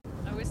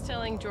was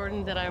telling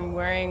Jordan that I'm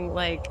wearing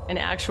like an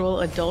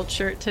actual adult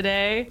shirt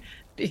today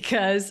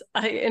because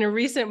in a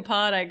recent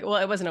pod, well,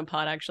 it wasn't a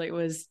pod actually. It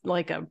was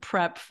like a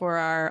prep for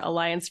our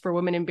Alliance for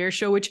Women in Beer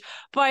show, which,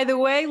 by the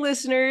way,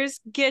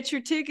 listeners, get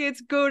your tickets,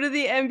 go to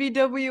the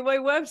MBWY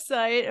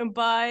website and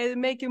buy the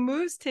Making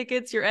Moves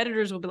tickets. Your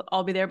editors will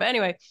all be there. But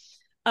anyway,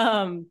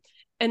 um,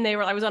 and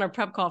I was on a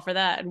prep call for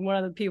that. And one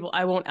of the people,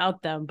 I won't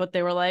out them, but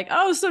they were like,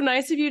 oh, so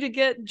nice of you to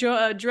get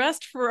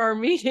dressed for our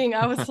meeting.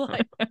 I was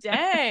like,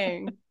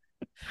 dang.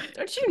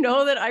 Don't you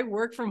know that I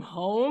work from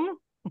home?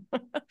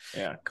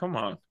 Yeah, come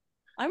on.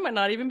 I might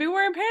not even be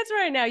wearing pants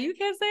right now. You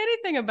can't say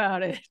anything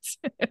about it.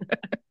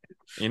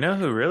 You know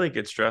who really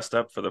gets dressed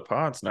up for the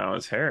pods now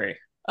is Harry.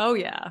 Oh,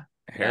 yeah.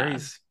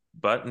 Harry's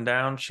button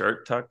down,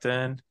 shirt tucked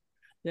in.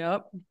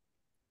 Yep. This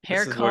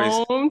Hair is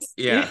what combs.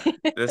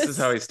 this is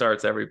how he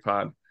starts every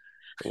pod,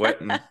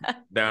 wetting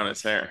down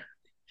his hair.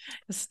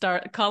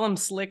 Call him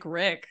Slick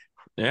Rick.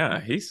 Yeah,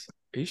 he's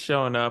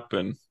showing up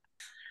and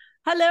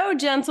hello,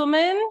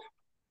 gentlemen.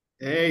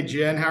 Hey,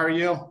 Jen, how are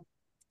you?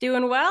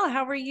 Doing well.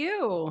 How are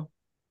you?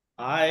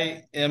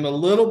 I am a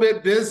little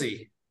bit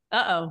busy.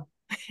 Uh-oh.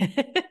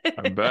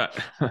 I bet.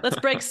 Let's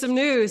break some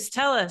news.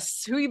 Tell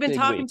us who you've been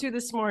talking to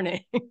this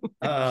morning.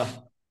 A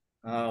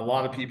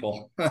lot of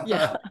people.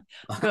 Yeah.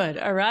 Good.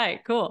 All right,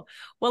 cool.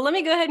 Well, let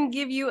me go ahead and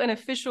give you an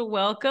official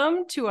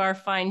welcome to our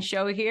fine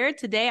show here.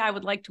 Today, I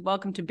would like to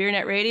welcome to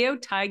BeerNet Radio,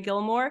 Ty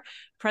Gilmore,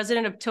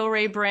 president of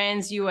Tilray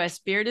Brands U.S.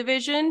 Beer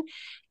Division.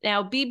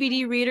 Now,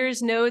 BBD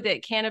readers know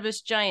that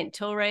cannabis giant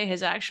Tilray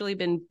has actually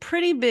been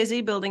pretty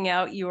busy building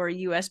out your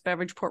U.S.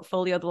 beverage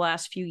portfolio the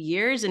last few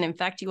years. And in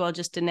fact, you all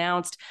just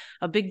announced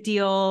a big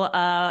deal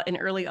in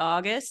early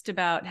August,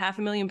 about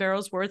 500,000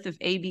 barrels worth of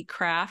AB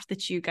craft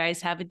that you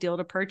guys have a deal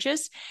to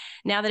purchase.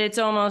 Now that it's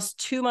almost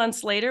 2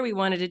 months later, we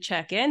wanted to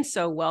check in.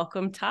 So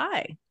welcome,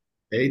 Ty.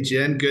 Hey,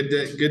 Jen, good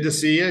to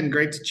see you and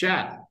great to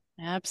chat.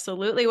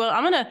 Absolutely. Well,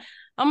 I'm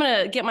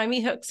gonna get my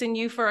meat hooks in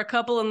you for a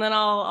couple, and then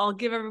I'll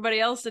give everybody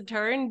else a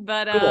turn.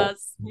 But cool.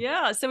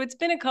 Yeah, so it's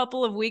been a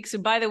couple of weeks.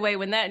 And by the way,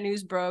 when that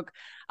news broke,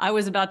 I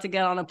was about to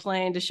get on a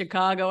plane to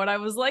Chicago, and I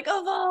was like,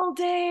 of all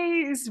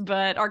days.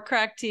 But our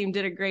crack team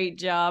did a great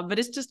job. But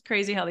it's just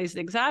crazy how these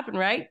things happen,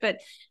 right? But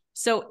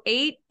so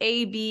 8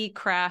 AB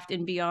craft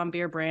and beyond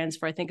beer brands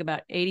for I think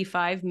about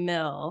 85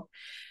 mil.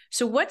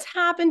 So what's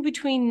happened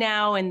between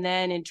now and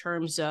then in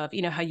terms of,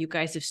 how you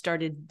guys have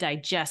started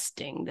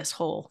digesting this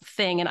whole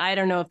thing? And I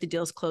don't know if the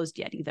deal's closed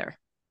yet either.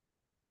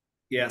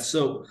 Yeah,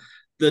 so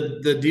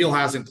the deal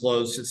hasn't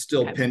closed. It's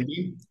still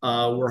pending.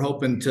 We're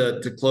hoping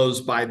to close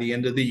by the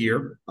end of the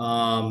year.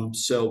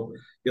 So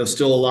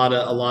still a lot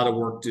of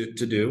work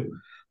to do.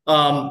 A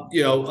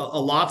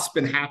lot's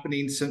been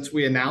happening since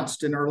we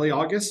announced in early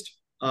August.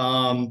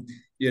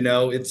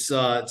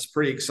 It's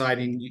pretty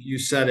exciting. You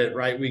said it,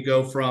 right? We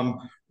go from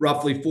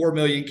roughly 4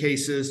 million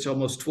cases to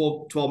almost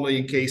 12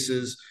 million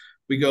cases.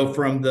 We go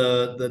from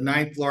the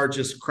ninth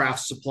largest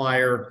craft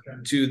supplier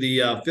to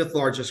the fifth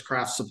largest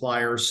craft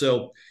supplier.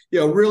 So,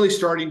 really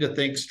starting to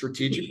think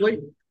strategically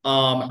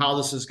how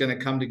this is going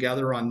to come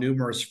together on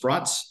numerous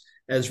fronts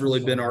has really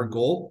been our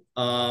goal.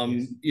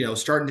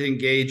 Starting to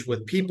engage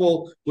with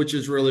people, which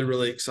is really,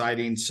 really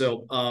exciting.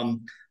 So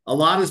a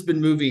lot has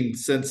been moving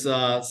since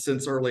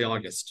early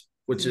August,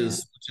 which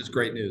is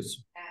great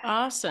news.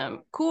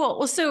 Awesome. Cool.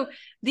 Well, so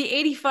the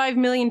 $85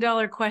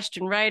 million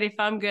question, right? If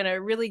I'm going to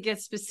really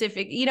get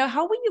specific,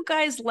 how will you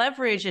guys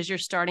leverage as you're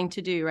starting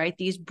to do, right?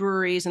 These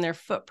breweries and their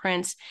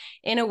footprints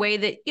in a way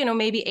that,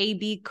 maybe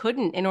AB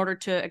couldn't in order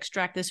to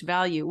extract this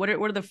value? What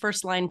are the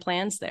first line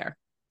plans there?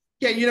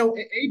 Yeah,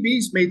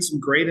 AB's made some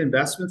great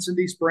investments in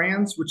these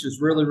brands, which is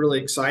really,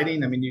 really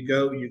exciting. I mean, you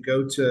go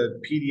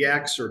to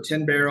PDX or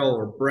 10 Barrel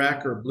or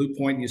Breck or Blue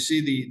Point, you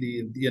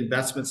see the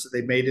investments that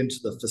they made into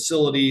the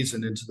facilities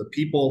and into the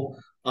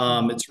people.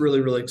 It's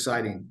really, really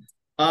exciting.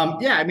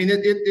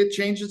 It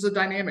changes the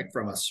dynamic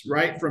from us,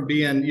 right? From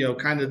being,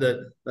 kind of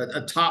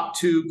a top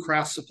two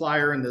craft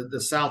supplier in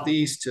the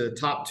Southeast to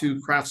top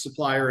two craft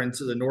supplier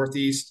into the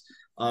Northeast.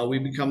 We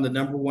become the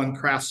number one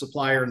craft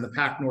supplier in the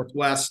Pac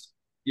Northwest.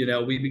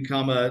 We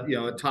become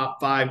a top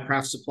 5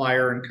 craft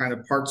supplier in kind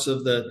of parts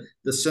of the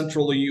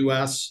central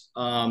U.S.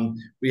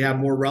 We have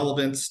more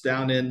relevance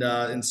down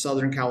in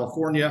Southern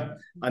California,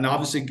 and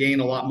obviously gain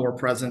a lot more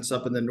presence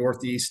up in the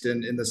Northeast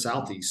and in the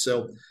Southeast.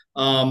 So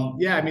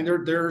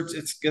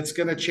it's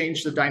going to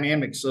change the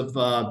dynamics of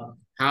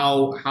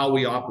how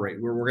we operate.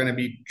 We're going to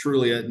be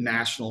truly a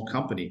national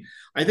company.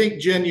 I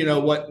think, Jen,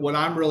 what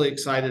I'm really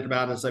excited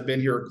about is I've been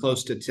here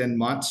close to 10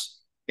 months.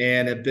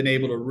 And have been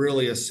able to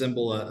really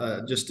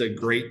assemble just a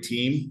great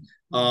team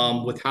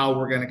with how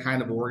we're going to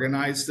kind of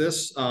organize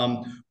this,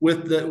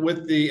 with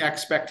the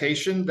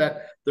expectation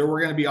that there were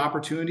going to be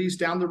opportunities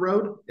down the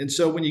road. And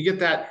so when you get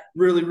that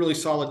really, really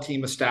solid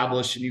team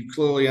established and you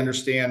clearly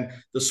understand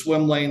the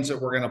swim lanes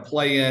that we're going to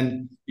play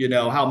in,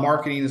 how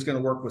marketing is going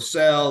to work with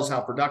sales,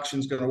 how production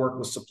is going to work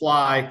with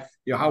supply,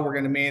 how we're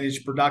going to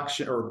manage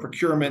production or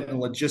procurement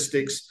and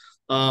logistics.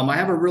 I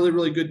have a really,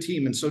 really good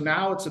team. And so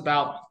now it's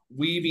about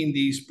weaving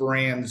these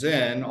brands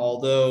in,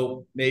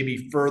 although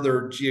maybe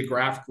further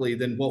geographically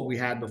than what we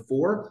had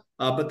before.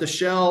 But the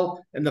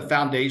shell and the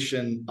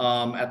foundation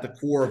at the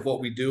core of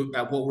what we do,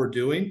 at what we're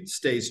doing,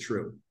 stays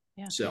true.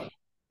 Yeah. So.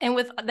 And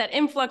with that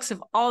influx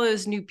of all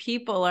those new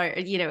people,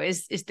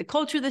 is the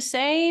culture the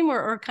same,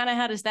 or kind of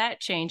how does that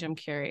change? I'm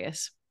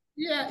curious.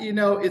 Yeah,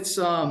 it's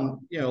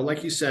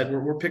like you said,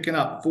 we're picking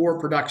up 4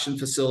 production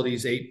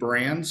facilities, 8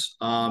 brands,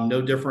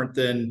 no different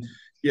than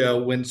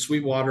when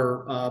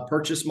Sweetwater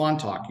purchased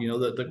Montauk.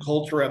 The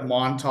culture at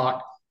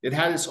Montauk, it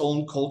had its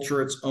own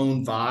culture, its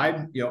own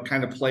vibe.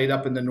 Kind of played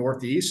up in the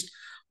Northeast.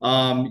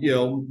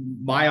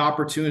 My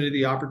opportunity,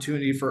 the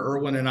opportunity for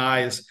Irwin and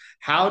I is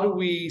how do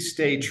we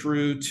stay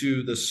true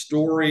to the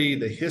story,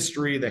 the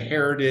history, the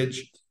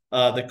heritage,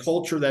 the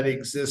culture that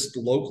exists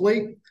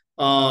locally,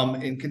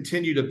 and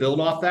continue to build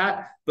off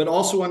that, but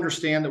also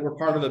understand that we're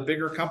part of a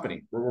bigger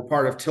company. We're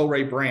part of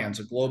Tilray Brands,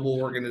 a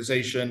global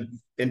organization,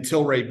 and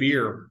Tilray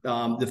Beer,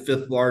 the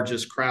 5th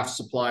largest craft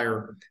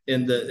supplier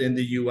in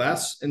the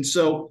U.S. And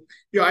so,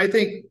 I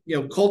think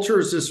culture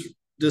is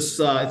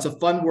this it's a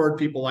fun word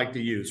people like to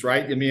use,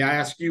 right? I mean, I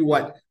ask you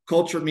what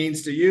culture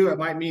means to you. It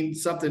might mean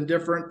something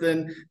different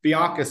than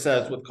Bianca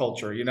says with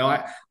culture.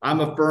 I'm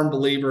a firm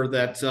believer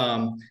that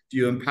if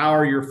you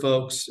empower your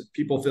folks,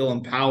 people feel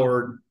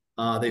empowered,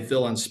 they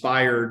feel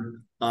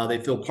inspired, they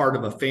feel part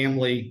of a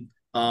family,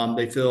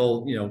 they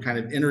feel kind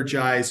of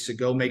energized to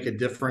go make a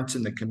difference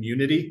in the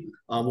community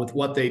with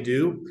what they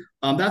do.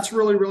 That's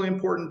really, really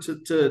important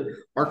to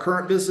our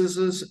current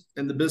businesses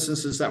and the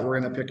businesses that we're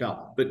going to pick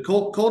up. But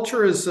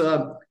culture is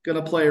going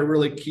to play a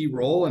really key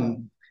role,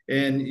 and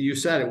you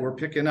said it. We're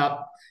picking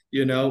up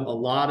a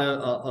lot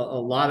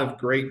of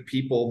great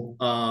people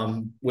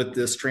with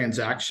this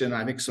transaction.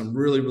 I think some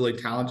really, really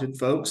talented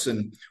folks.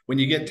 And when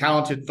you get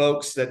talented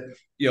folks that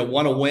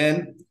want to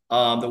win,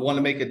 that want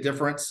to make a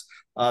difference,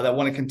 that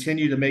want to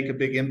continue to make a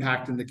big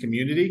impact in the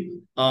community,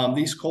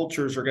 these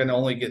cultures are going to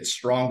only get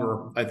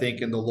stronger, I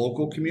think, in the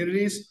local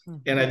communities.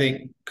 Mm-hmm. And I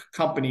think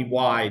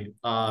company-wide,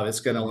 it's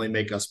going to only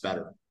make us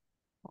better.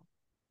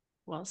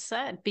 Well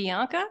said.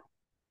 Bianca?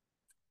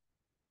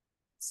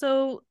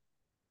 So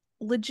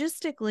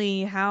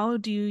logistically, how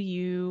do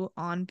you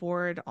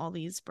onboard all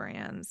these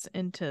brands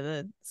into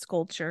the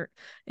structure,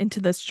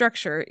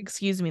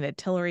 that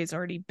Tilray's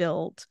already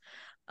built?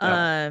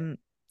 Yeah.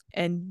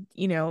 And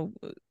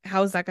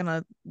how is that going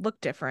to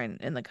look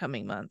different in the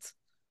coming months?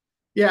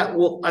 Yeah,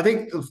 well, I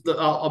think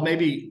I'll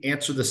maybe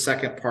answer the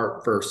second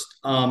part first.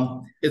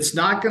 It's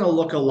not going to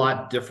look a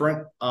lot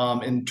different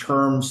in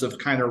terms of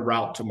kind of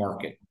route to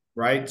market,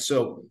 right?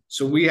 So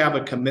we have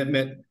a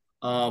commitment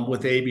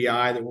with ABI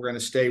that we're going to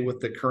stay with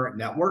the current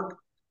network,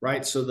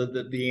 right? So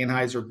the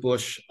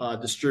Anheuser-Busch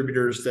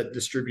distributors that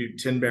distribute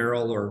 10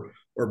 Barrel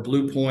or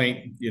Blue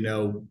Point,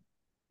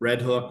 Red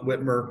Hook,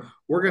 Whitmer,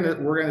 we're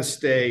gonna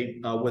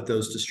stay with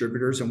those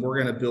distributors, and we're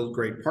gonna build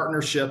great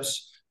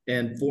partnerships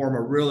and form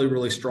a really,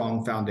 really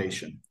strong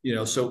foundation.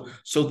 So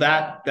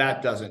that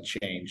doesn't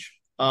change.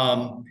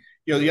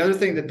 The other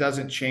thing that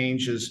doesn't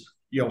change is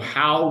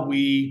how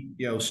we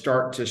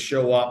start to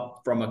show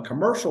up from a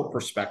commercial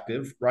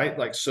perspective, right?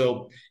 Like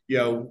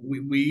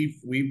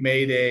we've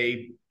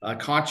made a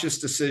conscious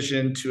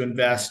decision to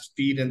invest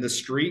feet in the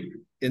street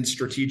in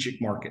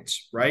strategic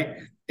markets, right?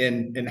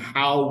 And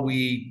how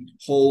we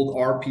hold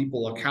our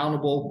people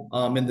accountable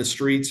in the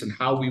streets, and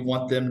how we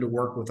want them to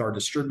work with our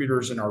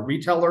distributors and our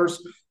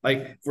retailers. Like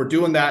if we're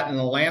doing that in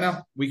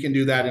Atlanta, we can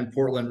do that in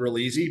Portland real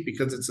easy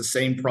because it's the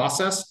same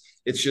process.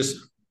 It's just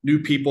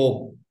new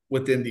people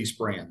within these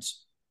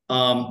brands.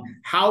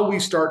 How we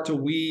start to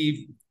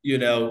weave,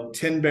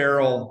 10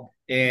 Barrel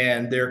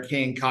and their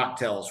King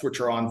cocktails,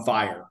 which are on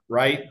fire,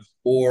 right?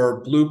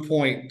 Or Blue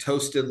Point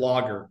Toasted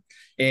Lager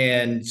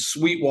and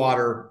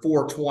Sweetwater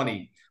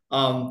 420.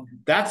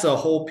 That's a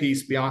whole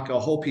piece, Bianca, a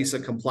whole piece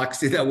of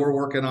complexity that we're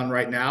working on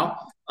right now.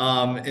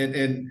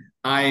 And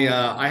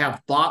I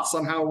have thoughts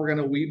on how we're going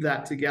to weave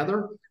that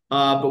together,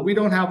 but we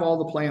don't have all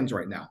the plans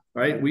right now,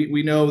 right?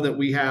 We know that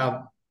we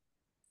have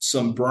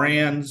some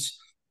brands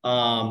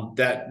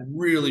that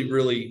really,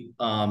 really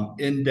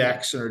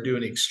index and are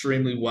doing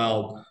extremely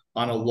well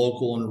on a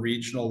local and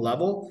regional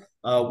level.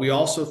 We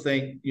also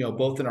think,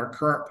 both in our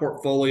current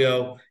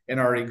portfolio and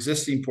our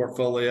existing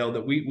portfolio,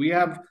 that we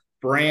have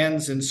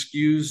brands and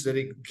SKUs that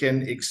it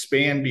can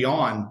expand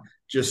beyond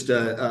just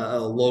a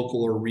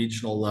local or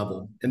regional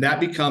level. And that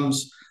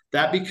becomes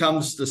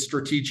the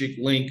strategic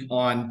link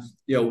on,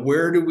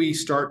 where do we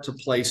start to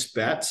place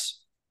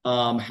bets?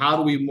 How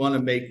do we want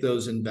to make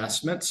those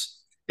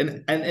investments?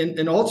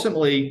 And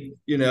ultimately,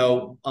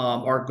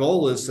 our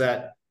goal is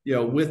that,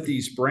 with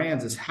these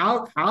brands is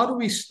how do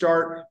we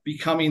start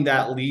becoming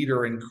that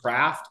leader in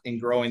craft and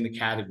growing the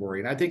category?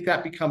 And I think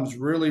that becomes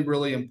really,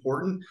 really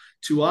important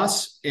to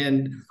us,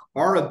 and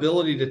our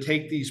ability to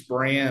take these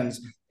brands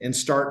and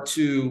start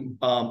to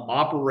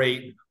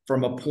operate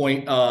from a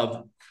point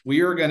of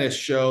We are going to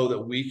show that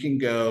we can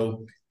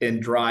go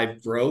and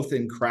drive growth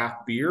in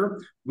craft beer.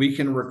 We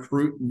can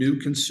recruit new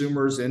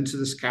consumers into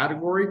this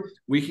category.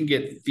 We can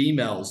get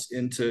females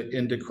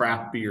into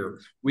craft beer.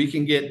 We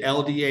can get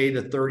LDA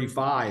to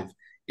 35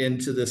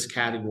 into this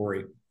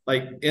category.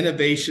 Like,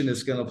 innovation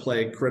is going to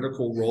play a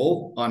critical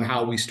role on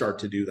how we start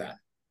to do that.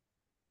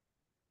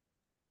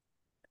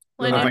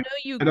 Well, I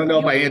don't know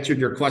if I answered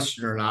your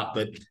question or not,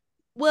 but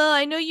well,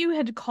 I know you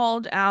had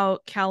called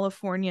out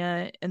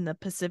California and the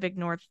Pacific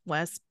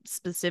Northwest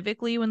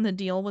specifically when the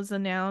deal was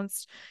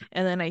announced.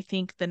 And then I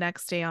think the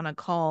next day on a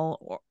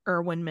call,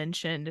 Erwin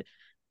mentioned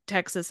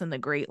Texas and the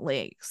Great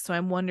Lakes. So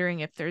I'm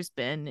wondering if there's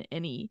been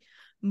any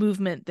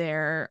movement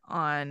there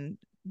on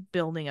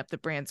building up the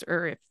brands,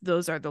 or if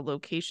those are the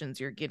locations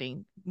you're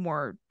getting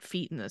more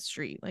feet in the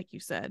street, like you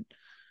said.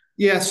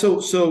 Yeah, so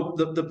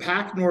the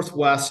Pac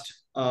Northwest,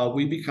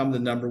 we become the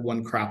number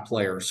one craft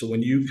player. So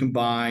when you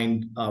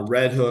combine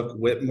Red Hook,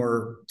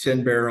 Whitmer,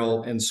 Tin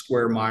Barrel, and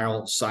Square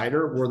Mile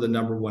cider, we're the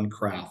number one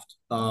craft.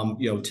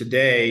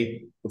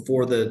 Today,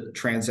 before the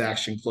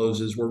transaction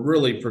closes, we're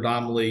really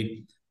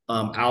predominantly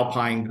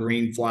Alpine,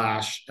 Green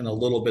Flash, and a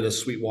little bit of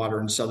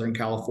Sweetwater in Southern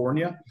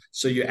California.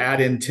 So you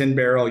add in Tin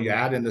Barrel, you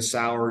add in the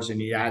sours,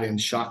 and you add in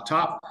Shock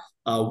Top.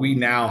 We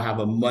now have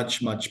a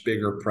much, much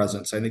bigger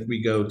presence. I think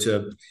we go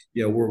to,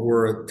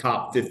 we're a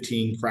top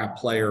 15 craft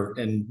player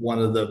in one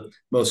of the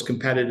most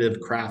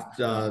competitive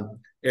craft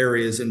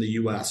areas in the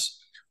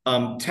U.S.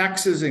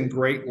 Texas and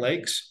Great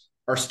Lakes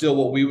are still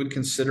what we would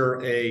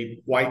consider a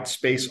white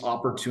space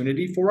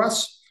opportunity for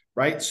us,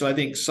 right? So I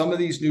think some of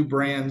these new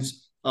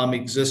brands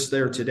exist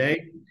there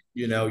today.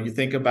 You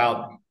think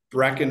about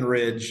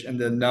Breckenridge and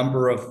the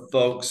number of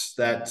folks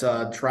that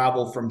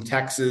travel from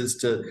Texas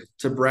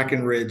to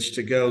Breckenridge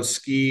to go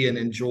ski and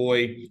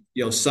enjoy,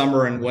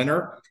 summer and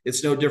winter.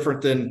 It's no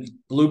different than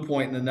Blue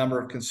Point and the number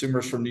of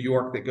consumers from New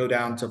York that go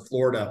down to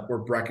Florida, where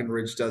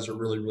Breckenridge does a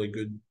really, really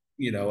good,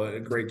 a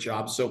great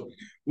job. So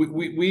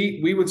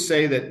we would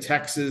say that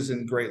Texas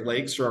and Great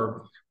Lakes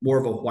are more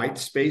of a white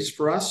space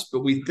for us,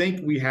 but we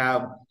think we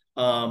have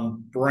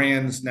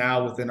brands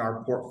now within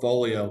our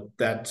portfolio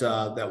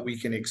that we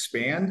can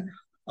expand.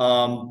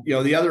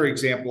 The other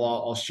example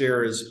I'll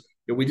share is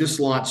we just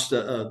launched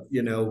a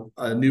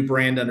new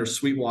brand under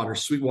Sweetwater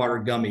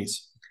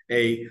Gummies,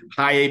 a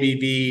high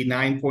ABV,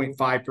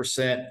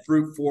 9.5%,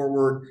 fruit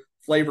forward,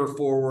 flavor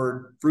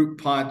forward,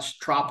 fruit punch,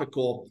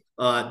 tropical,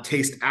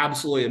 tastes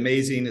absolutely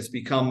amazing. It's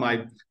become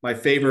my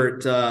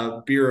favorite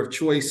beer of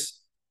choice.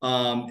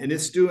 And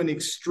it's doing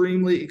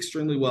extremely,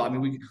 extremely well. I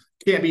mean, we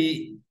can't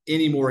be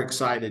any more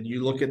excited.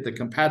 You look at the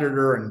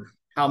competitor and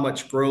how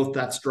much growth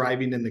that's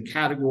driving in the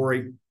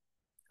category.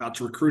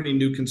 To recruiting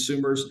new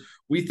consumers.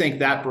 We think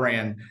that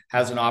brand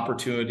has an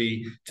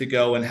opportunity to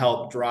go and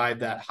help drive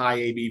that high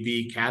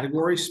ABV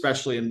category,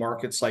 especially in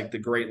markets like the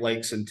Great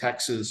Lakes and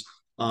Texas,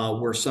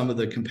 where some of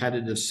the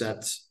competitive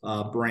sets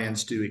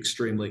brands do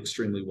extremely,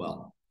 extremely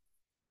well.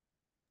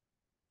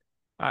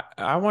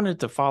 I wanted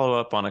to follow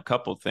up on a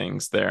couple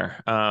things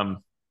there.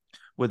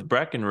 With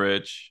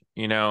Breckenridge,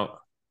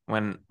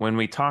 when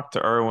we talked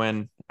to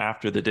Erwin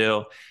after the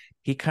deal,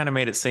 he kind of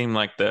made it seem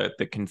like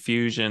the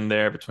confusion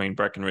there between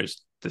Breckenridge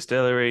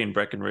Distillery and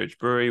Breckenridge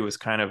Brewery was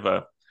kind of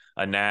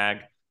a nag.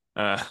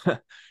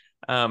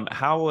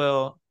 How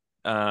will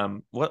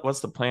what's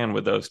the plan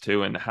with those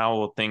two, and how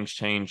will things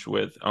change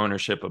with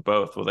ownership of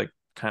both? Will they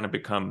kind of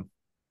become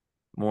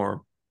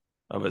more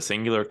of a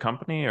singular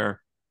company,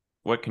 or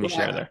what can you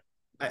share there?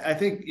 I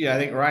think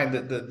Ryan,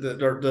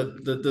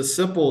 the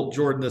simple,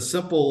 Jordan, the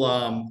simple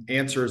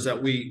answer is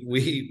that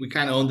we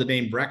kind of own the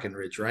name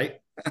Breckenridge, right?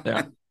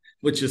 Yeah.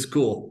 Which is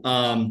cool.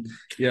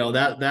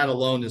 That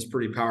alone is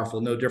pretty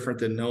powerful. No different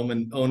than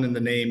owning the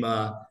name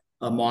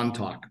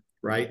Montauk,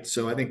 right?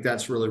 So I think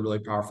that's really, really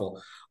powerful.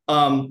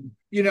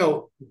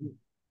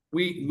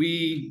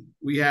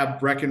 We have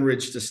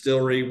Breckenridge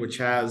Distillery, which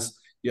has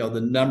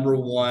the number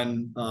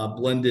one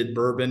blended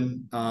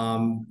bourbon,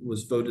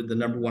 was voted the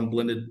number one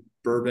blended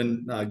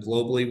bourbon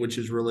globally, which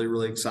is really,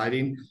 really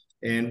exciting.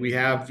 And we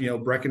have,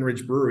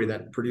 Breckenridge Brewery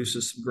that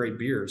produces some great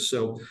beers.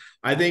 So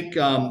I think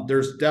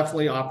there's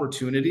definitely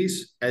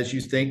opportunities as you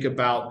think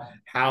about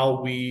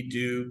how we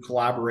do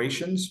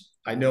collaborations.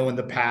 I know in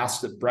the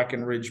past that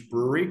Breckenridge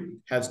Brewery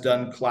has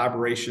done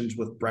collaborations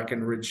with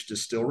Breckenridge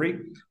Distillery.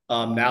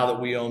 Now that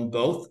we own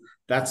both,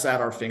 that's at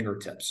our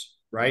fingertips,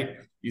 right?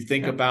 You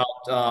think about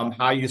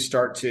how you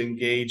start to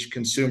engage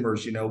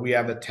consumers. We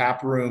have a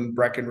tap room,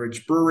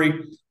 Breckenridge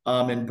Brewery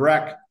in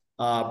Breck,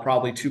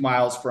 probably 2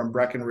 miles from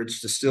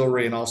Breckenridge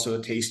Distillery, and also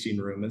a tasting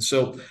room. And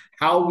so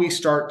how we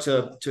start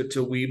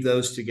to weave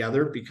those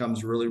together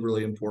becomes really,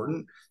 really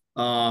important.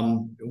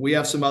 We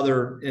have some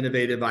other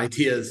innovative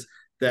ideas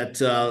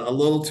that a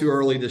little too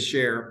early to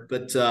share,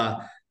 but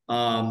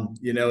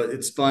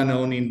it's fun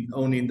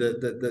owning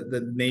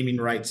the naming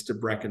rights to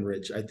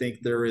Breckenridge. I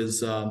think there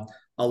is a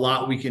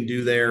lot we can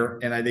do there,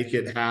 and I think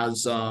it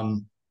has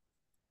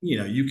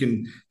you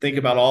can think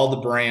about all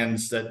the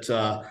brands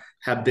that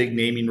have big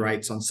naming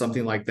rights on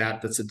something like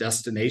that. That's a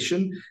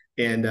destination.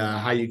 and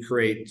how you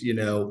create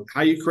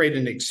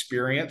an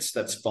experience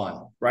that's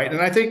fun, right?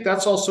 And I think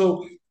that's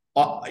also,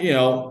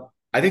 I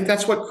think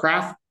that's what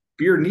craft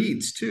beer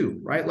needs too,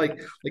 right?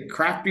 Like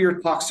craft beer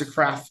talks to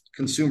craft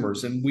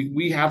consumers, and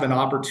we have an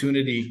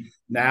opportunity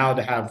now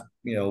to have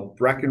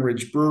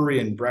Breckenridge Brewery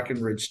and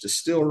Breckenridge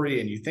Distillery,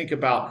 and you think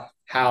about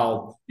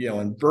how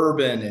in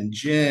bourbon and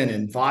gin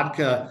and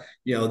vodka,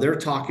 they're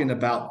talking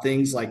about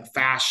things like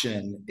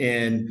fashion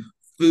and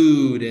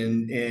food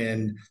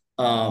and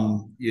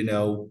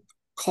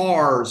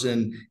cars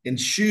and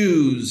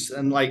shoes,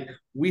 and like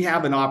we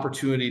have an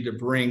opportunity to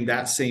bring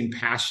that same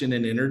passion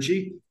and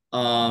energy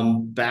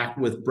back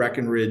with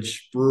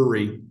Breckenridge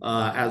Brewery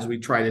as we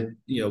try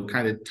to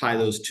kind of tie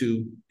those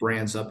two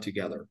brands up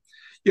together.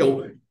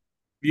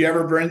 You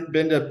ever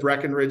been to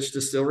Breckenridge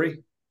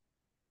Distillery?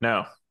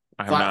 No,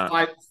 I have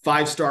not.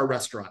 Five-star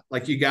restaurant.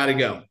 Like, you got to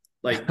go.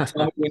 Like,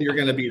 tell me when you're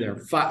going to be there.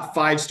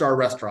 Five-star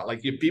restaurant.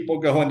 Like, if people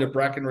go into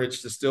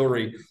Breckenridge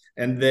Distillery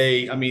and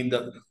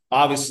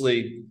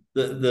obviously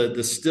the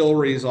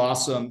distillery is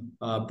awesome.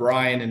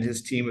 Brian and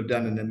his team have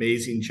done an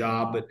amazing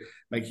job, but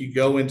like, you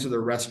go into the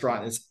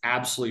restaurant, it's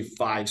absolutely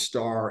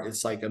 5-star.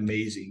 It's like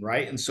amazing,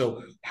 right? And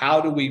so how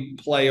do we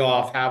play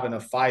off having a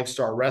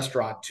 5-star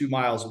restaurant 2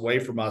 miles away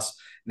from us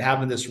and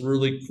having this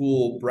really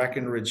cool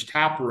Breckenridge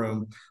tap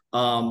room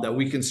that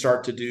we can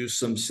start to do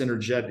some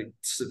synergetic,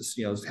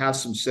 have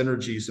some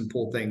synergies and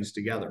pull things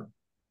together,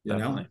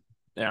 Definitely.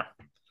 Yeah.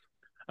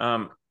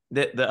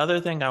 The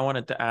other thing I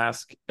wanted to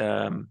ask,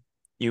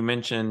 you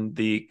mentioned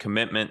the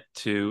commitment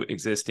to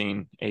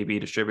existing AB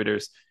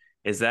distributors.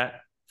 Is that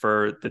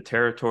for the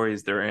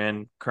territories they're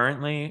in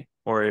currently,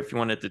 or if you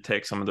wanted to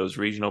take some of those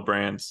regional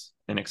brands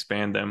and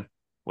expand them,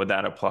 would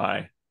that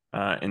apply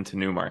into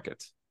new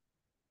markets?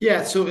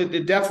 Yeah, so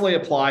it definitely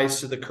applies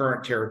to the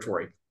current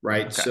territory,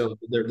 right? Okay. So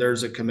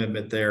there's a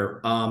commitment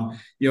there.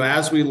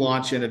 As we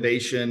launch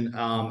innovation,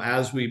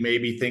 as we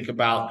maybe think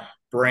about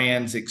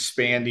brands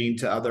expanding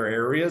to other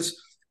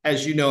areas,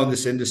 as you know, in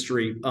this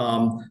industry,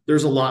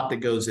 there's a lot that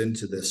goes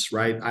into this,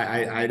 right?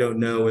 I don't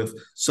know if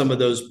some of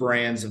those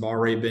brands have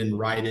already been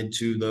righted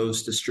to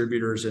those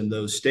distributors in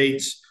those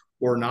states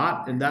or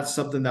not, and that's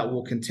something that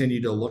we'll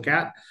continue to look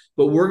at.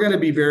 But we're going to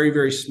be very,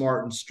 very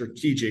smart and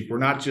strategic. We're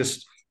not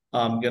just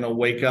going to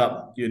wake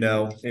up,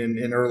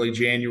 in early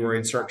January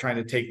and start trying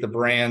to take the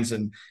brands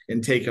and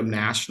take them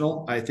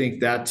national. I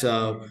think that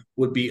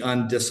would be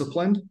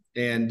undisciplined,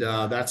 and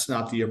that's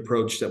not the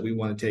approach that we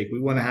want to take. We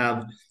want to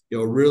have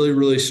a really,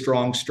 really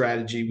strong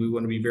strategy. We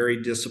want to be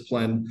very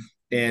disciplined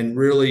and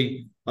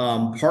really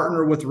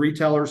partner with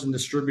retailers and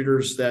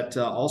distributors that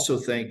also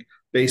think,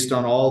 based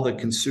on all the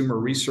consumer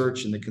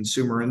research and the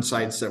consumer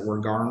insights that we're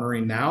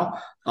garnering now,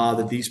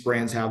 that these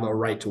brands have a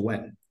right to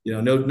win.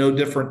 No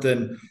different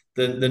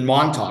than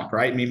Montauk,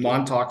 right? I mean,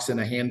 Montauk's in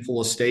a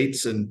handful of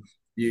states, and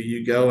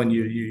you go and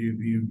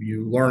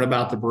you learn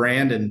about the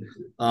brand, and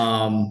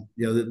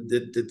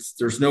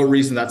there's no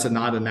reason that's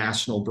not a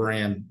national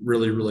brand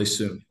really, really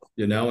soon.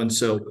 And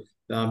so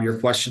your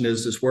question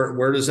is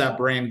where does that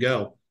brand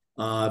go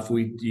if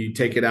you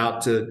take it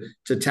out to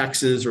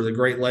Texas or the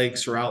Great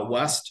Lakes or out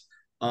west?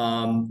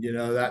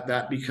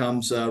 That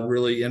becomes a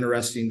really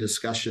interesting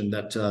discussion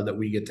that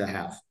we get to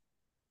have.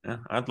 Yeah,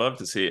 I'd love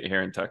to see it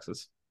here in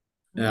Texas.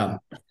 Yeah.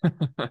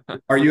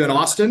 Are you in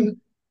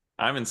Austin?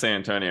 I'm in San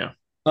Antonio.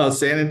 Oh,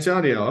 San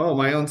Antonio. Oh,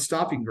 my own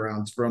stopping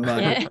grounds from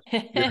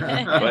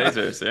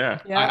Blazers. Yeah.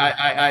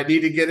 I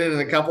need to get in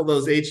a couple of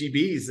those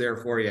HEBs there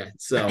for you.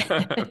 So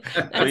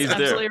that's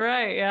absolutely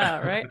right. Yeah,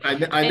 right.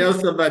 I know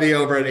somebody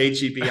over at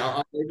HEB.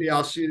 Maybe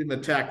I'll shoot him a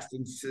text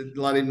and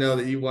let him know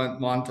that you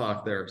want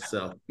Montauk there.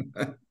 So.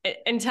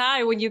 And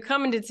Ty, when you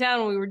come into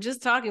town, we were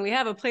just talking, we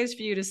have a place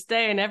for you to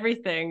stay and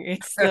everything.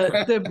 It's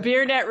the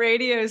BeerNet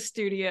Radio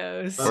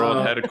Studios.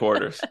 World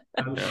headquarters.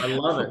 I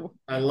love it.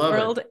 I love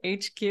World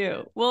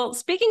HQ. Well,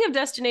 speaking of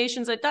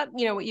destinations, I thought,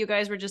 what you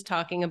guys were just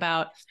talking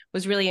about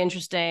was really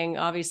interesting.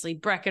 Obviously,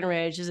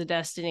 Breckenridge is a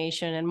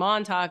destination and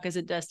Montauk is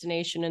a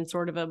destination and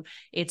sort of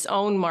its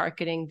own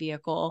marketing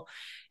vehicle.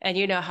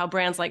 And how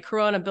brands like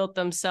Corona built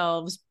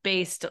themselves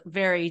based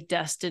very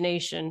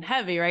destination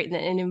heavy, right?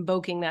 And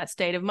invoking that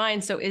state of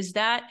mind. So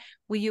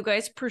will you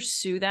guys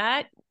pursue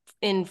that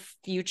in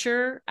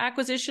future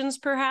acquisitions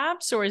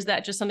perhaps? Or is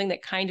that just something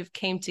that kind of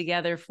came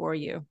together for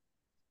you?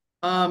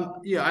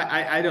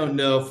 I don't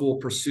know if we'll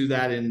pursue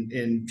that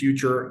in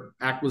future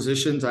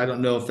acquisitions. I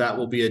don't know if that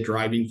will be a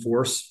driving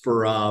force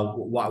for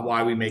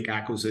why we make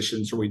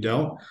acquisitions or we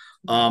don't.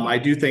 I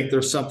do think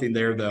there's something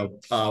there though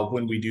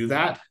when we do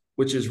that,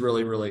 which is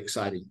really, really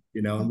exciting,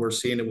 and we're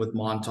seeing it with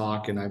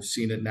Montauk, and I've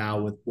seen it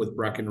now with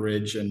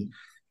Breckenridge, and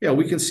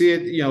we can see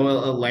it.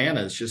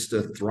 Atlanta is just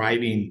a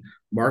thriving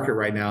market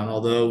right now, and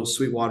although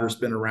Sweetwater's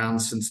been around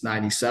since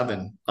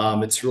 '97,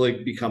 it's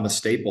really become a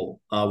staple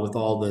with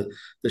all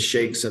the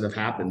shakes that have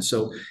happened.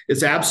 So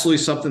it's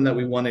absolutely something that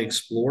we want to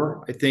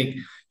explore. I think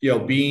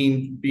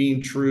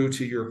being true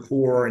to your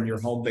core and your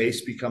home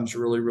base becomes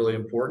really, really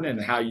important,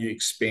 and how you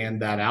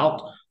expand that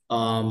out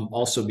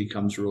also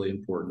becomes really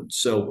important.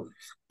 So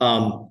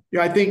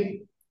I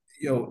think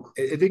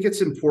I think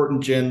it's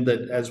important, Jen,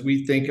 that as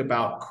we think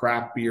about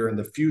craft beer in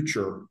the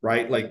future,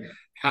 right? Like,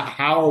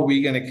 how are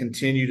we going to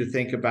continue to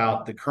think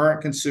about the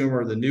current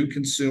consumer, the new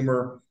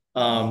consumer,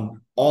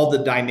 all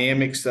the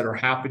dynamics that are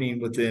happening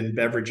within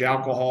beverage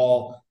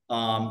alcohol,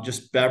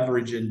 just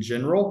beverage in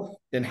general,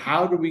 and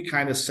how do we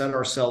kind of set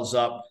ourselves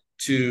up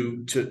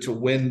to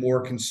win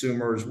more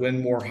consumers,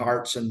 win more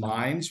hearts and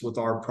minds with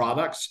our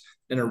products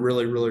in a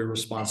really, really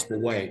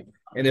responsible way.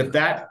 And if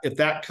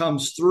that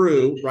comes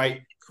through,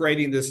 right,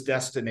 creating this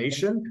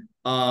destination,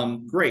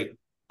 great.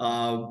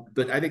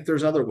 But I think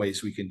there's other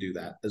ways we can do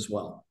that as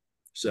well.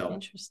 So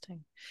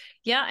interesting.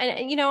 Yeah.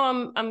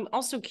 And I'm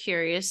also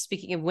curious,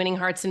 speaking of winning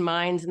hearts and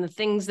minds and the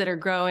things that are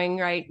growing,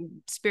 right?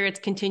 Spirits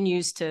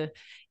continues to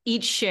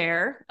eat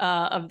share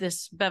of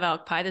this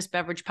bev-alc pie, this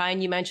beverage pie.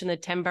 And you mentioned the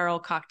 10-barrel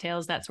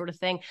cocktails, that sort of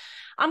thing.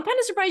 I'm kind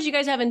of surprised you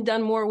guys haven't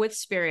done more with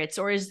spirits,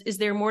 or is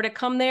there more to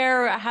come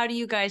there? How do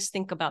you guys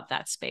think about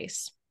that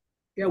space?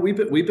 Yeah, we've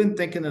been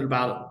thinking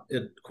about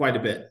it quite a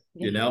bit.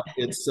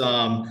 It's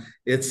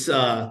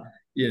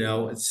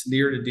it's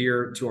near to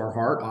dear to our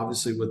heart,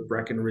 obviously, with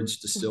Breckenridge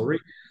Distillery.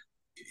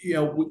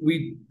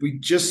 We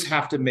just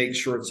have to make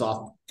sure it's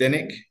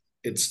authentic,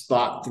 it's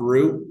thought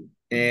through,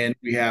 and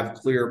we have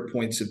clear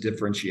points of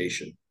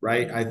differentiation,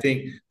 right? I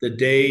think the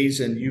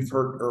days, and you've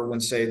heard Irwin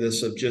say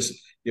this, of just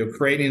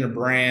creating a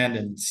brand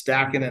and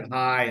stacking it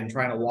high and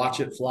trying to watch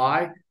it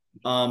fly,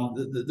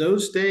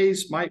 those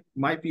days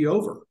might be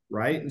over,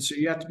 right? And so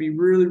you have to be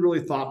really,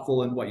 really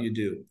thoughtful in what you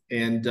do.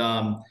 And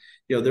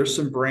there's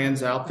some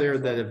brands out there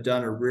that have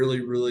done a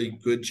really, really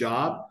good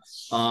job.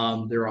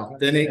 They're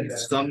authentic.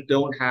 Some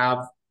don't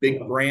have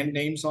big brand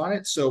names on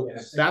it. So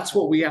that's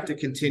what we have to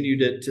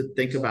continue to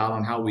think about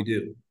on how we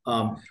do.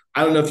 I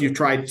don't know if you've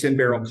tried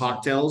 10-barrel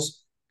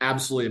cocktails.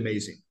 Absolutely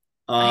amazing.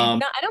 I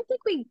don't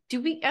think we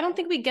do. I don't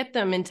think we get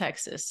them in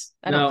Texas.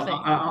 I'll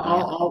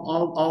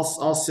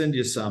send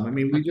you some. I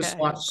mean, we just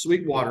watched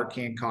Sweetwater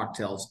canned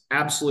cocktails.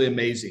 Absolutely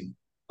amazing.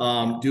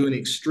 Doing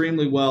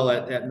extremely well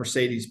at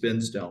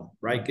Mercedes-Benz Dome,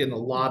 right? Getting a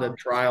lot of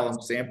trial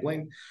and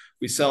sampling.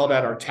 We sell it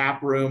at our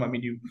tap room. I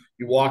mean, you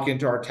walk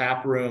into our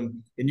tap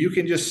room and you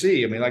can just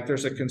see. I mean, like,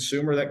 there's a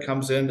consumer that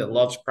comes in that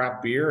loves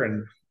craft beer,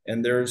 and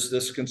there's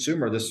this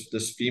consumer,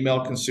 this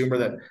female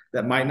consumer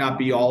that might not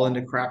be all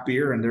into craft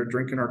beer, and they're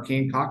drinking our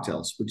canned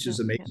cocktails, which is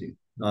amazing.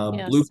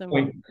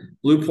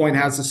 Blue Point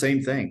has the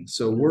same thing,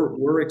 so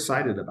we're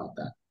excited about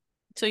that.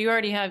 So you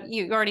already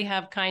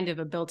have kind of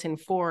a built-in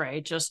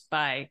foray just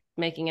by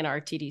making an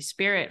RTD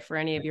spirit for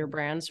any of your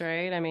brands,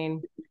 right? I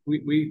mean,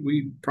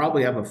 we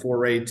probably have a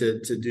foray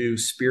to do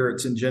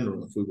spirits in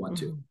general if we want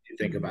to. If you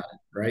think about it,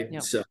 right?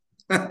 Yep. So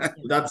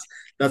that's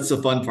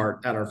the fun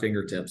part at our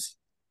fingertips.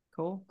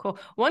 Cool.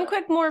 One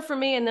quick more for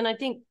me, and then I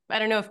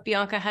don't know if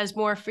Bianca has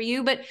more for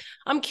you, but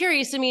I'm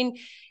curious. I mean,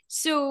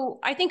 so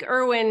I think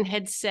Irwin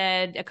had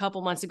said a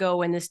couple months ago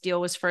when this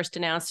deal was first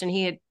announced, and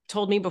he had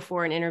told me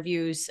before in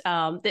interviews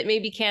that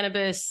maybe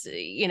cannabis,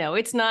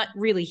 it's not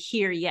really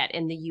here yet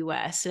in the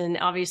US. And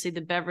obviously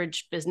the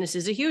beverage business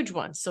is a huge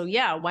one. So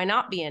yeah, why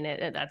not be in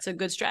it? That's a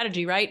good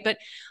strategy, right? But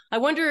I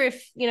wonder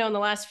if, in the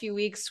last few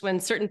weeks when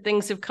certain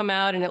things have come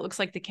out and it looks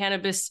like the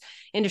cannabis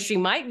industry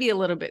might be a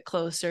little bit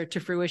closer to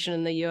fruition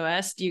in the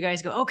US, do you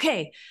guys go,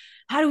 okay,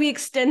 how do we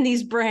extend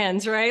these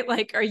brands, right?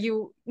 Like, are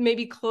you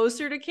maybe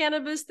closer to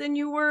cannabis than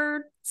you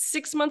were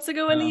 6 months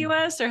ago in the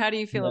US, or how do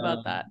you feel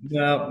about that?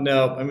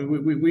 No. I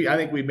mean, I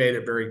think we made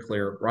it very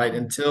clear, right?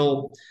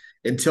 Until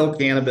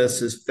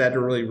cannabis is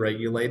federally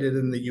regulated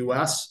in the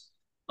US,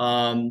 we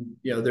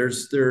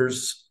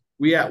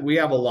have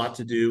a lot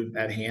to do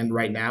at hand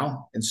right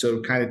now, and so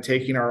kind of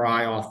taking our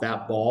eye off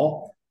that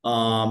ball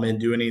and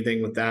doing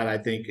anything with that, I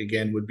think,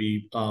 again, would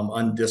be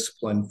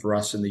undisciplined for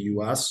us in the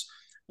US.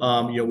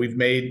 We've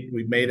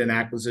made an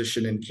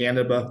acquisition in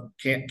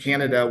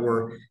Canada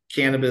where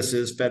cannabis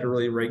is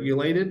federally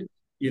regulated,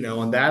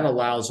 and that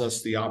allows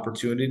us the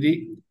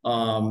opportunity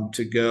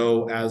to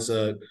go as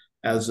a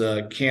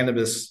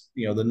cannabis,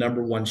 the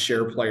number one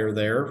share player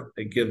there.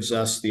 It gives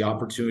us the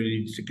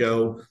opportunity to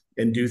go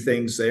and do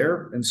things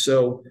there. And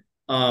so,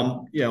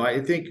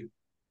 I think,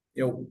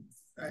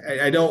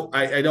 I don't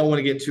want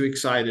to get too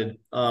excited.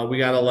 We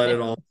got to let it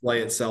all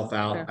play itself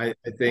out. Sure. I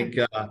think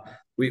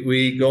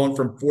we going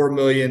from 4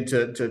 million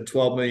to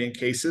 12 million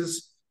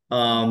cases.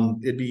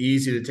 It'd be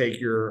easy to take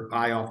your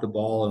eye off the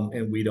ball,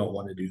 and we don't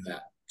want to do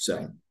that.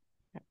 So,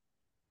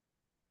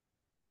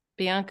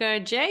 Bianca,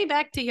 Jay,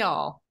 back to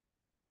y'all.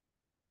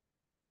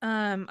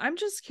 I'm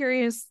just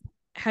curious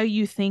how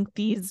you think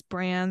these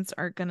brands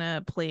are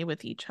gonna play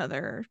with each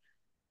other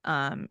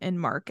in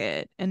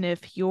market, and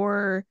if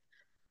you're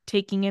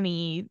taking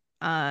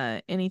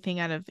anything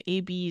out of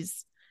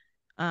AB's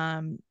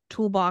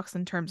toolbox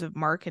in terms of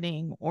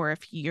marketing, or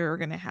if you're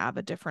going to have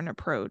a different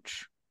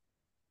approach.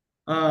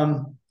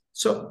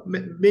 So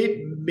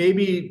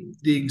maybe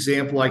the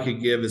example I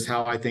could give is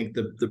how I think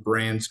the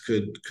brands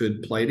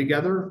could play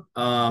together.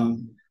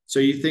 So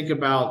you think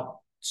about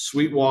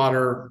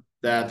Sweetwater,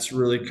 that's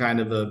really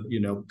kind of a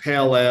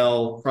pale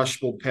ale,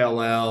 crushable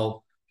pale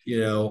ale,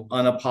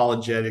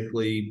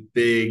 unapologetically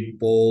big,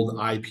 bold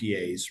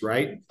IPAs,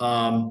 right?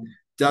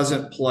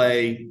 Doesn't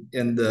play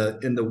in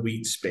the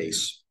wheat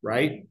space,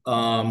 right?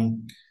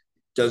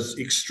 Does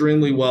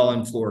extremely well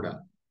in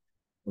Florida.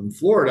 In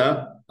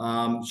Florida,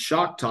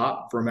 Shock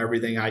Top, from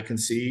everything I can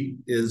see,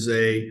 is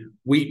a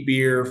wheat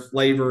beer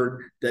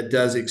flavored that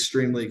does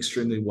extremely,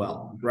 extremely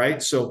well,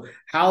 right? So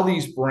how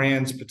these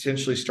brands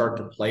potentially start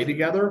to play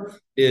together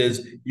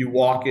is you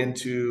walk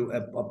into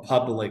a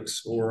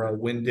Publix or a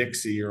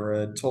Winn-Dixie or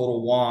a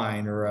Total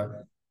Wine or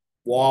a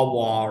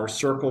Wawa or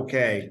Circle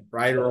K,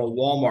 right? Or a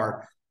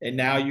Walmart. And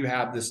now you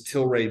have this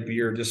Tilray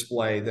beer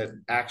display that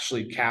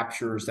actually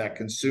captures that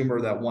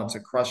consumer that wants a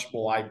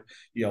crushable,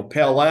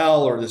 pale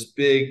ale or this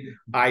big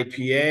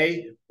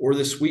IPA or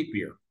this wheat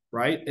beer,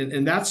 right?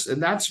 And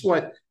that's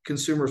what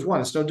consumers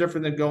want. It's no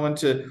different than going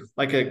to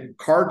like a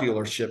car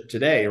dealership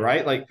today,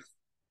 right? Like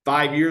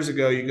 5 years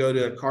ago, you go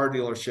to a car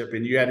dealership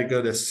and you had to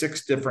go to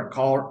 6 different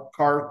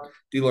car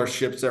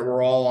dealerships that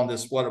were all on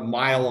this, a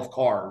mile of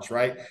cars,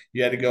 right?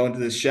 You had to go into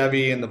the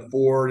Chevy and the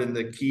Ford and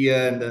the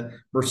Kia and the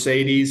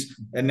Mercedes.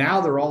 And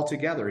now they're all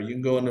together. You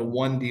can go into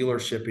one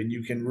dealership and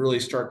you can really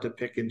start to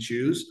pick and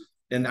choose.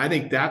 And I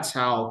think that's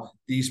how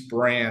these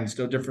brands,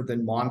 no different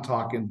than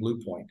Montauk and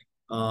Blue Point,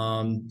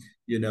 10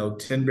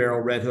 Barrel,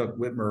 Red Hook,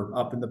 Whitmer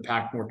up in the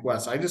Pac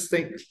Northwest. I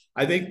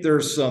think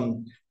there's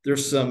some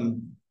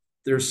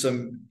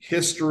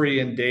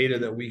history and data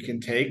that we can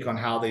take on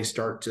how they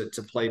start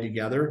to play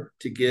together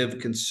to give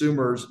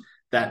consumers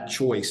that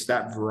choice,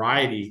 that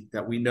variety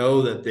that we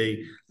know that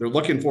they're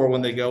looking for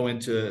when they go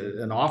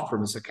into an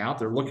off-premise account.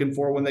 They're looking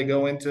for when they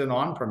go into an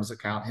on-premise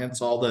account,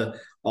 hence all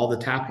the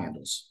tap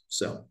handles.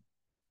 So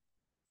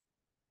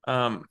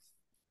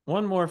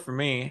one more for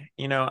me.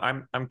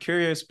 I'm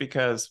curious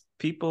because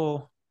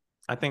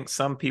I think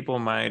some people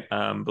might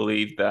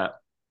believe that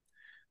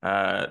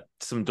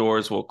some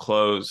doors will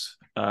close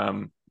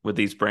with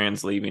these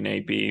brands leaving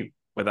AB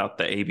without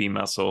the AB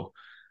muscle.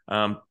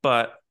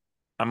 But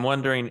I'm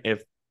wondering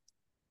if,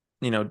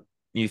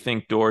 you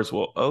think doors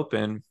will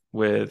open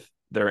with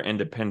their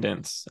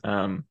independence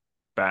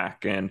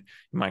back, and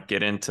you might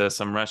get into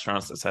some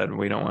restaurants that said,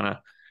 we don't want to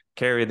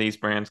carry these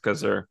brands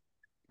because they're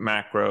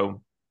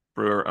macro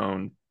brewer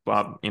owned,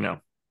 blah,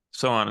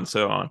 so on and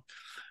so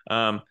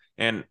on.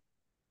 And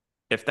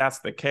if that's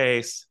the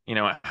case,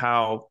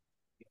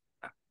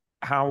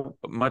 how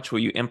much will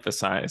you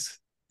emphasize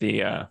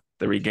the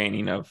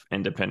regaining of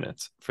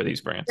independence for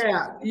these brands?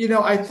 Yeah,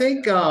 I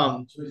think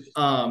hold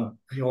on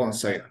a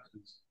second.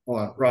 Hold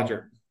on,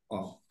 Roger.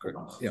 Oh, good.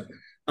 Yeah.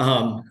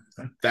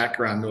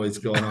 Background noise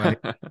going on.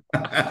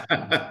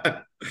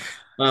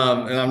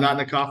 And I'm not in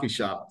a coffee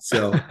shop,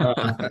 so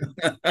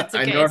that's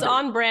okay. It's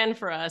on brand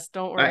for us.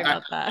 Don't worry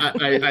about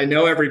that. I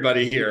know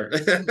everybody here.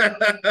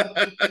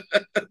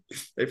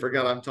 They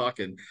forgot I'm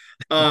talking.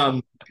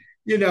 I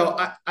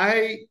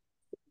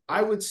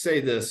would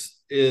say this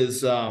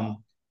is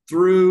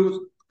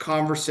through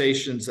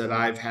conversations that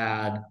I've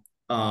had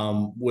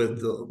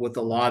with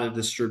a lot of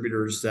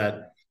distributors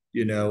that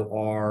they're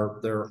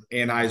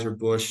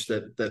Anheuser-Busch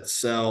that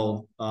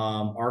sell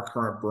our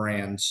current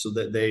brands, so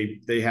that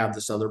they have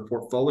this other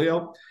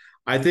portfolio.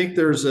 I think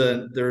there's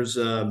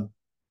a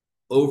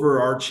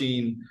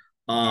overarching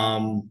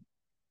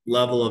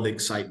level of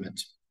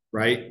excitement,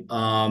 right?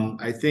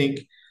 I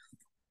think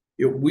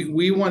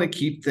we want to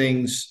keep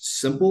things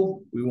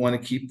simple. We want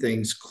to keep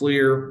things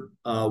clear.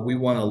 We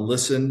want to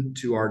listen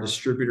to our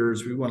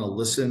distributors. We want to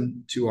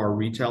listen to our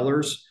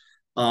retailers.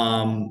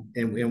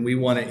 And we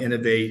want to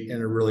innovate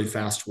in a really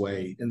fast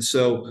way. And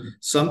so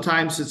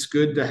sometimes it's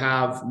good to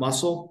have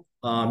muscle.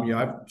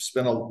 I've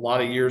spent a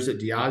lot of years at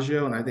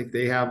Diageo, and I think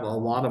they have a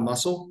lot of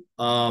muscle.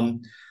 I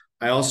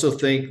also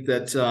think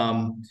that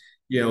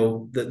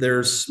that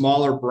there's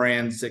smaller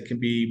brands that can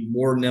be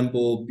more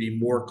nimble, be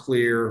more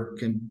clear,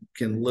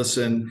 can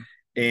listen.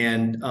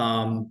 And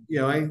I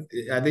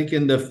think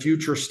in the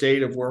future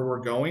state of where we're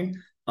going,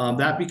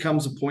 that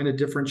becomes a point of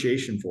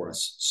differentiation for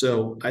us.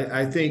 So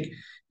I think,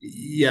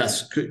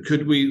 yes,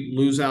 could we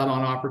lose out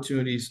on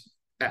opportunities?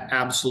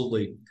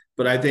 Absolutely.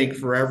 But I think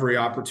for every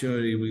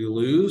opportunity we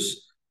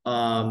lose,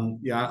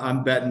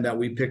 I'm betting that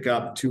we pick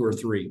up 2 or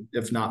 3,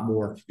 if not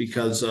more,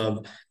 because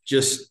of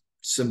just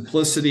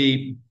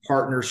simplicity,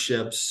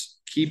 partnerships,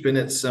 keeping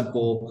it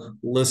simple,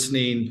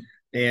 listening,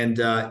 and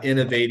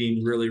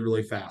innovating really,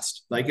 really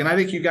fast. And I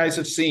think you guys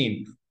have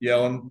seen,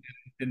 in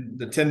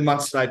the 10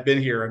 months that I've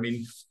been here, I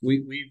mean,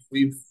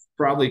 we've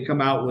probably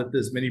come out with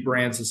as many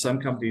brands as some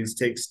companies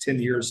takes 10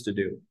 years to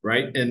do,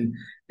 right? And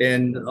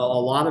a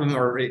lot of them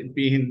are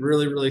being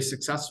really, really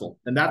successful,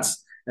 and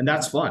that's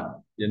fun,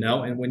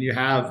 And when you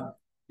have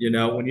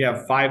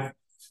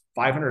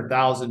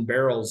 500,000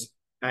 barrels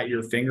at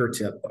your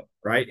fingertip,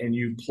 right? And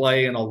you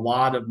play in a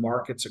lot of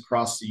markets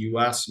across the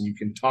U.S. and you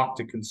can talk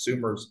to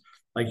consumers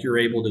like you're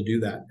able to do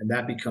that, and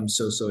that becomes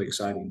so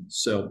exciting.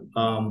 So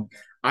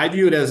I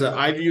view it as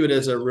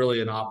a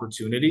really an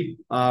opportunity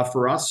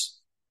for us.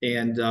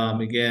 And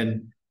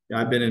again,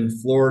 I've been in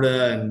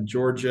Florida and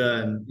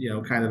Georgia and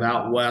kind of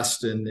out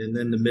west and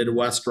then the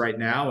Midwest right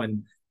now,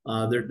 and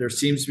there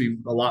seems to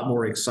be a lot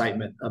more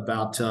excitement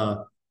about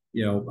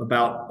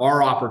about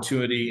our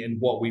opportunity and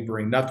what we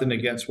bring. Nothing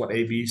against what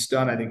AB's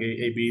done. I think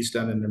AB's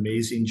done an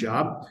amazing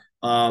job,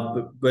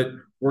 but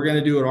we're going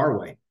to do it our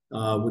way,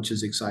 which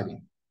is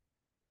exciting.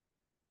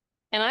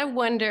 And I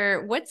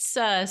wonder, what's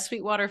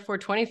Sweetwater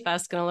 420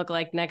 Fest going to look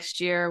like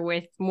next year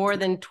with more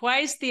than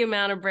twice the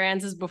amount of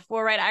brands as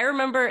before, right? I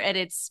remember at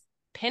its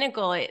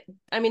pinnacle, it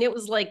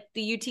was like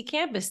the UT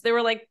campus. There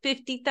were like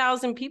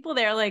 50,000 people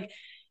there. Like,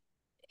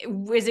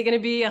 is it going to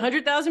be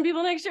 100,000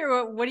 people next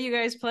year? What are you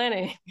guys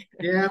planning?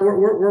 Yeah,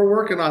 we're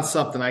working on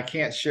something. I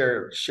can't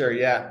share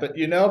yet,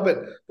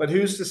 but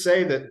who's to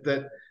say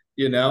that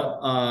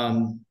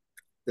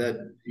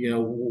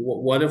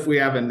what if we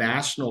have a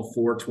national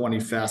 420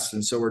 Fest?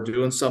 And so we're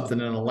doing something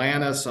in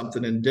Atlanta,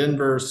 something in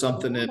Denver,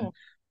 something in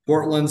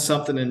Portland,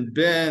 something in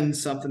Bend,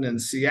 something in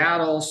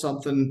Seattle,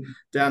 something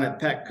down at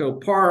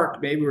Petco Park.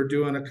 Maybe we're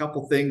doing a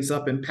couple things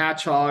up in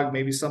Patchogue,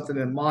 maybe something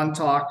in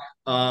Montauk.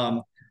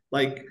 We're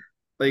going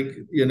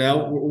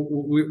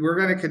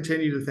to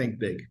continue to think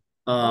big.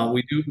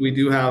 We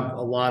do have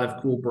a lot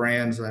of cool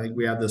brands. I think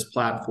we have this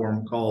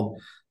platform called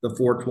the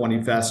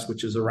 420 Fest,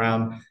 which is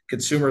around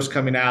consumers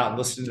coming out and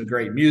listening to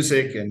great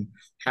music and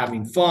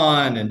having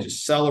fun and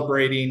just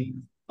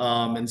celebrating.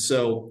 And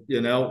so,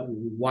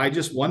 why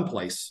just one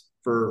place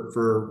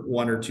for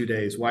 1 or 2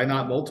 days? Why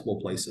not multiple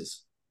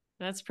places?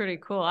 That's pretty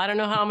cool. I don't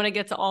know how I'm going to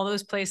get to all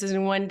those places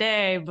in one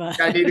day,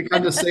 but I need to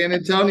come to San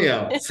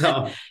Antonio.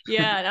 So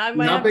yeah, I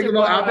might how big of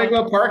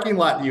a parking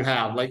lot do you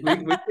have? Like we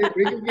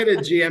can get a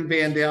GM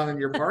van down in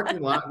your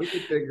parking lot. We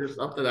could figure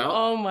something out.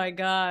 Oh my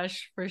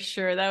gosh, for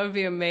sure. That would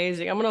be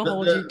amazing. I'm going to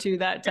hold you to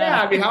that time.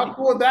 Yeah, I mean, how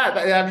cool would that?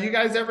 Have you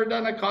guys ever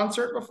done a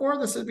concert before?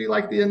 This would be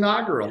like the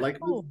inaugural,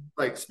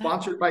 like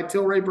sponsored by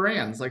Tilray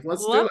Brands. Like,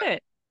 let's do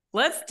it.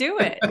 Let's do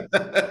it.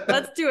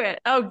 Let's do it.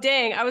 Oh,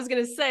 dang. I was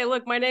going to say,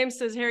 look, my name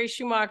says Harry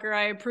Schumacher.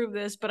 I approve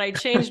this, but I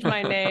changed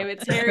my name.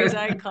 It's Harry's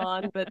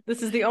Icon, but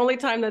this is the only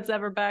time that's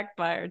ever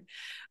backfired.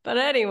 But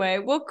anyway,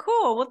 well,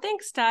 cool. Well,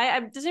 thanks,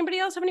 Ty. Does anybody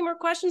else have any more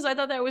questions? I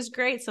thought that was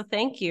great. So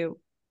thank you.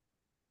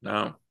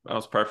 No, that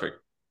was perfect.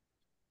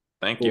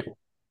 Thank you.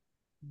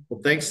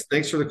 Well, thanks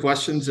for the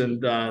questions,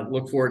 and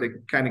look forward to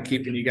kind of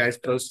keeping you guys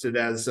posted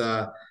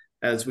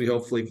as we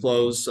hopefully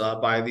close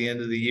by the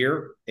end of the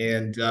year,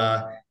 and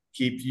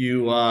keep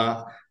you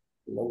a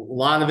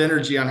lot of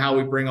energy on how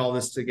we bring all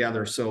this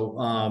together.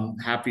 So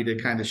happy to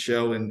kind of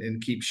show and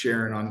keep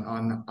sharing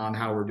on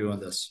how we're doing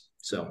this.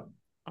 So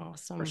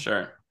awesome. For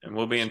sure. And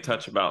we'll be in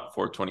touch about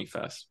 420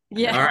 Fest.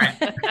 Yeah. All right.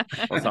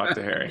 We'll talk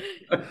to Harry.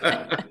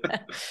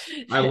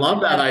 I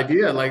love that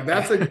idea. Like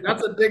that's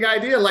a big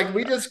idea. Like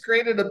we just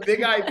created a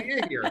big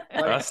idea here.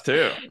 Like, us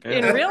too. Yeah.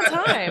 In real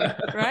time,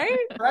 right?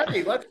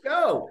 Ready. Let's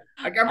go.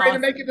 I'm ready to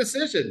make a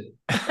decision.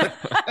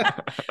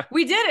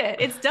 We did it.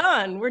 It's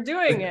done. We're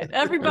doing it.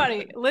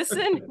 Everybody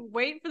listen,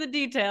 wait for the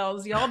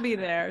details. Y'all be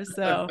there.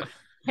 So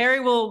Harry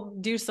will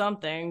do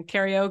something,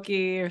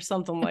 karaoke or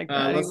something like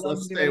that.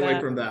 Let's stay away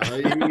from that.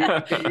 You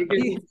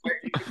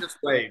can just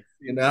wave,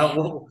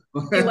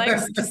 He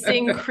likes to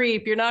sing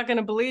Creep. You're not going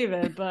to believe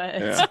it, but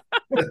yeah.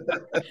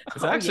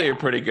 It's actually a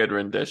pretty good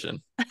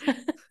rendition.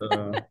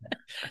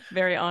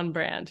 Very on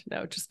brand.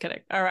 No, just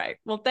kidding. All right.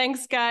 Well,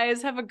 thanks,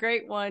 guys. Have a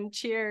great one.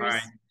 Cheers. All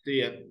right.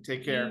 See ya.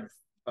 Take care.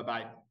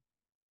 Bye-bye.